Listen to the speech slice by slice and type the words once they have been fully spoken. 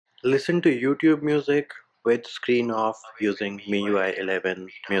Listen to YouTube music with screen off using MIUI 11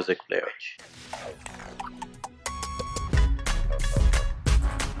 music player.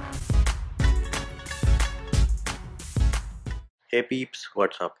 Hey peeps,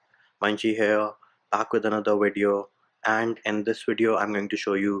 what's up? Manchi here, back with another video, and in this video I'm going to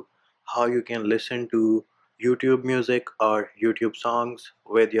show you how you can listen to YouTube music or YouTube songs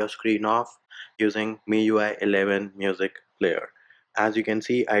with your screen off using MIUI 11 music player. As you can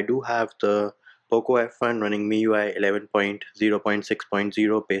see, I do have the Poco F1 running MIUI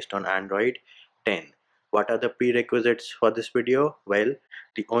 11.0.6.0 based on Android 10. What are the prerequisites for this video? Well,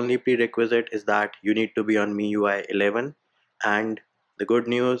 the only prerequisite is that you need to be on MIUI 11, and the good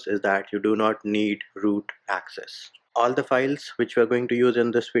news is that you do not need root access. All the files which we are going to use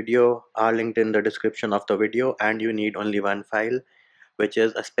in this video are linked in the description of the video, and you need only one file, which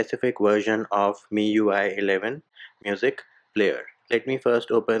is a specific version of MIUI 11 music player. Let me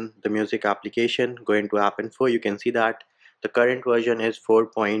first open the music application, go into app info. You can see that the current version is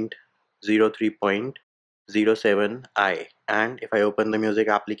 4.03.07i, and if I open the music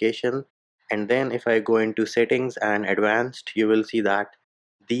application and then if I go into settings and advanced, you will see that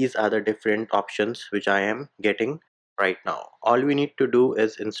these are the different options which I am getting right now. All we need to do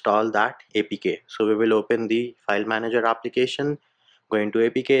is install that APK. So we will open the file manager application, go into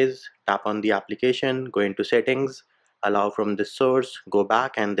APKs, tap on the application, go into settings, allow from this source, go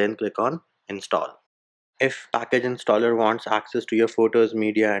back and then click on install. If package installer wants access to your photos,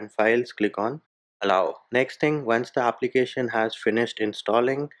 media and files, click on allow. Next thing, once the application has finished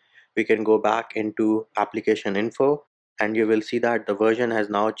installing, we can go back into application info and you will see that the version has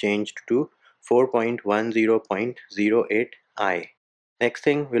now changed to 4.10.08i. Next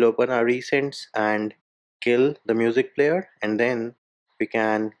thing, we'll open our recents and kill the music player, and then we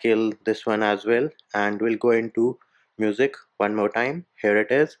can kill this one as well, and we'll go into music one more time. Here it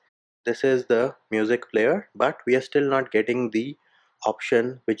is. This is the music player, but we are still not getting the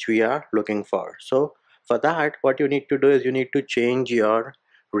option which we are looking for. So for that, what you need to do is you need to change your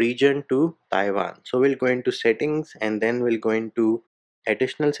region to Taiwan. So we'll go into settings and then we'll go into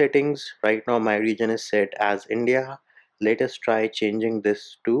additional settings. Right now my region is set as India. Let us try changing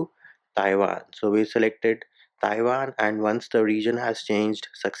this to Taiwan. So we selected Taiwan, and once the region has changed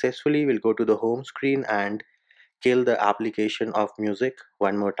successfully, we'll go to the home screen and kill the application of music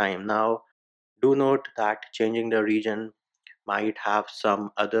one more time. Now do note that changing the region might have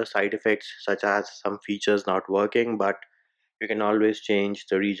some other side effects, such as some features not working, but you can always change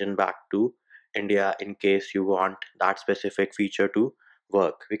the region back to India in case you want that specific feature to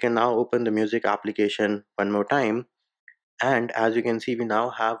work. We can now open the music application one more time, and as you can see, we now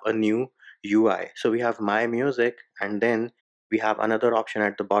have a new UI. So we have my music, and then we have another option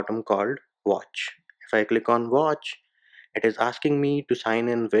at the bottom called watch. If I click on watch, it is asking me to sign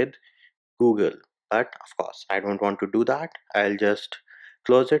in with Google, but of course I don't want to do that. I'll just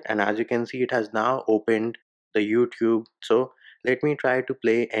close it, and as you can see, it has now opened the YouTube. So let me try to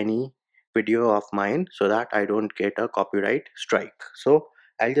play any video of mine so that I don't get a copyright strike. So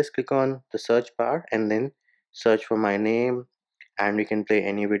I'll just click on the search bar and then search for my name, and we can play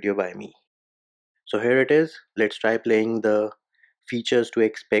any video by me. So here it is. Let's try playing the features to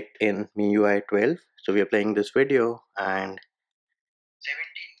expect in MIUI 12. So we are playing this video, and 17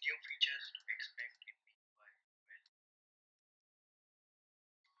 new features to expect in MIUI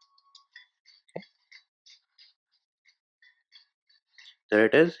 12. There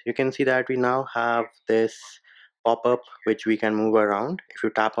it is. You can see that we now have this pop-up which we can move around. If you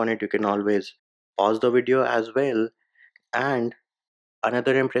tap on it, you can always pause the video as well. And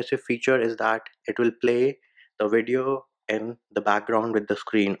another impressive feature is that it will play the video in the background with the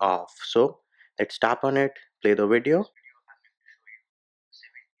screen off. So let's tap on it, play the video.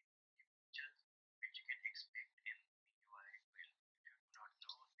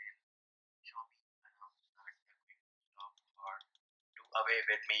 Away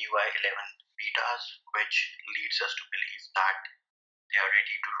with MIUI 11 betas, which leads us to believe that they are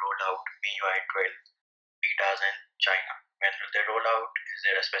ready to roll out MIUI 12 betas in China. When will they roll out? Is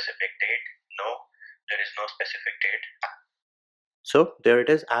there a specific date? No, there is no specific date. So there it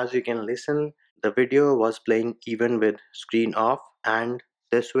is. As you can listen, the video was playing even with screen off, and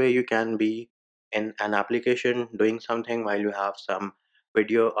this way you can be in an application doing something while you have some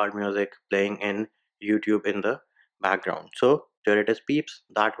video or music playing in YouTube in the background. So there it is, peeps.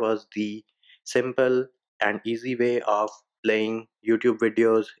 That was the simple and easy way of playing YouTube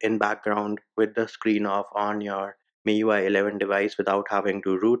videos in background with the screen off on your MIUI 11 device without having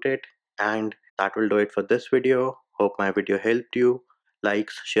to root it. And that will do it for this video. Hope my video helped you.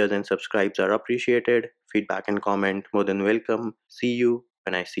 Likes, shares and subscribes are appreciated. Feedback and comment more than welcome. See you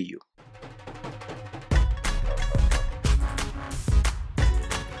when I see you.